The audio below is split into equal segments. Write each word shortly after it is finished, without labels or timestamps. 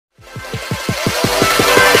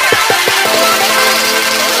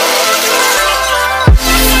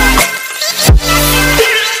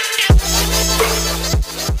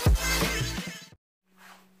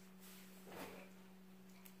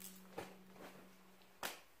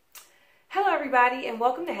everybody, and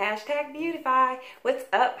welcome to #Beautify. What's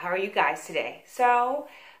up? How are you guys today? So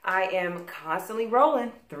I am constantly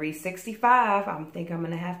rolling 365. I think I'm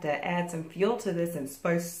gonna have to add some fuel to this and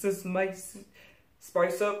spice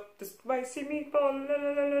up the spicy meatball. La,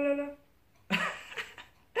 la, la, la, la.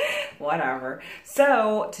 Whatever.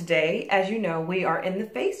 So today, as you know, we are in the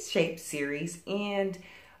face shape series, and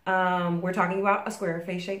we're talking about a square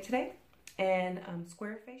face shape today, and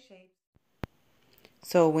square face shape.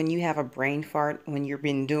 So when you have a brain fart, when you've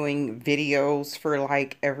been doing videos for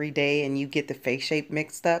like every day and you get the face shape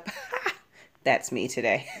mixed up, that's me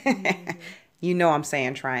today. You know I'm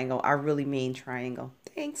saying triangle. I really mean triangle.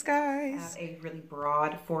 Thanks, guys. I have a really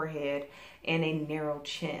broad forehead and a narrow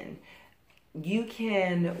chin. You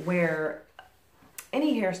can wear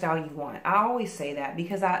any hairstyle you want. I always say that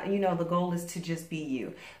because the goal is to just be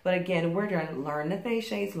you. But again, we're going to learn the face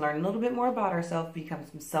shapes, learn a little bit more about ourselves, become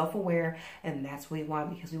self-aware, and that's what we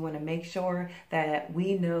want, because we want to make sure that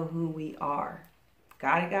we know who we are.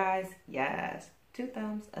 Got it, guys? Yes. 2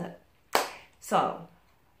 thumbs up. So,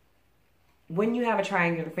 when you have a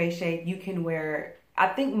triangular face shape, you can wear, I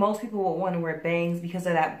think most people will want to wear bangs because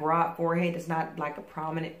of that broad forehead. It's not like a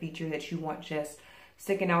prominent feature that you want just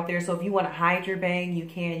sticking out there. So if you want to hide your bang, you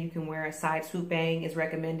can wear a side swoop bang is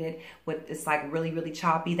recommended. It's like really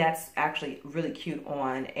choppy. That's actually really cute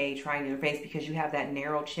on a triangular face because you have that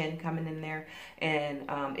narrow chin coming in there, and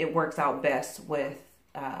it works out best with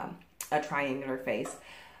a triangular face.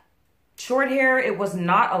 Short hair, it was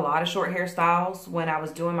not a lot of short hairstyles when I was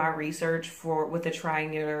doing my research with the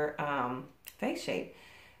triangular face shape.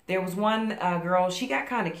 There was one girl, she got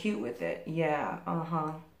kind of cute with it. Yeah,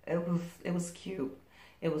 it was cute.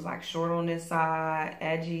 It was like short on this side,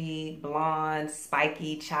 edgy, blonde,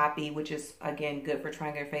 spiky, choppy, which is, again, good for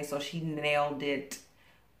triangular face. So she nailed it.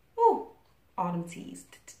 Ooh, autumn teas.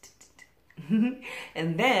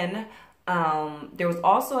 And then there was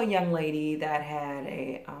also a young lady that had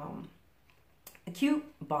a cute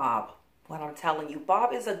bob. What I'm telling you,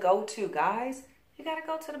 bob is a go-to, guys. You gotta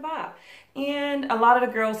go to the bob. And a lot of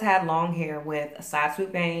the girls had long hair with side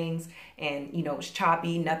swoop bangs, and it was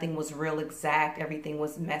choppy. Nothing was real exact. Everything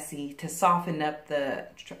was messy to soften up the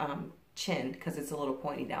chin because it's a little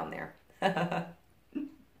pointy down there. That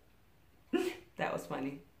was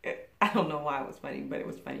funny. I don't know why it was funny, but it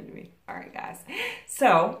was funny to me. All right, guys.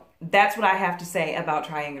 So that's what I have to say about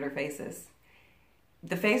triangular faces.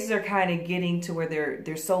 The faces are kind of getting to where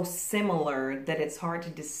they're so similar that it's hard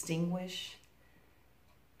to distinguish.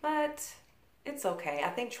 But it's okay. I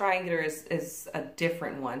think triangular is a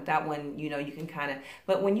different one. That one, you can kind of,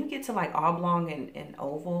 but when you get to like oblong and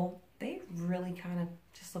oval, they really kind of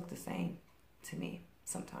just look the same to me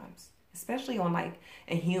sometimes. Especially on like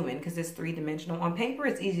a human, because it's 3-dimensional. On paper,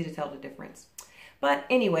 it's easy to tell the difference. But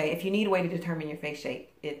anyway, if you need a way to determine your face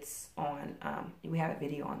shape, it's on, we have a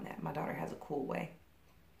video on that. My daughter has a cool way.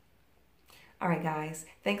 All right, guys,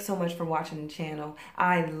 thanks so much for watching the channel.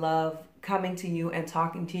 I love coming to you and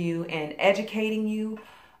talking to you and educating you,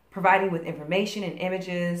 providing with information and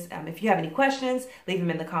images. If you have any questions, leave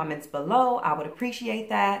them in the comments below. I would appreciate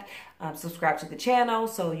that. Subscribe to the channel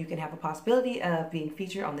so you can have a possibility of being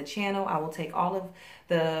featured on the channel. I will take all of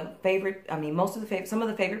the some of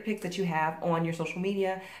the favorite pics that you have on your social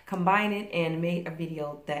media, combine it, and make a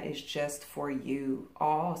video that is just for you,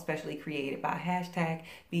 all especially created by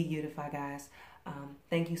 #BeBeautify, guys.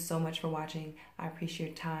 Thank you so much for watching. I appreciate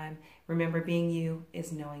your time. Remember, being you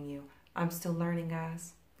is knowing you. I'm still learning,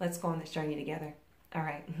 guys. Let's go on this journey together. All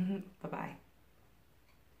right. Bye-bye.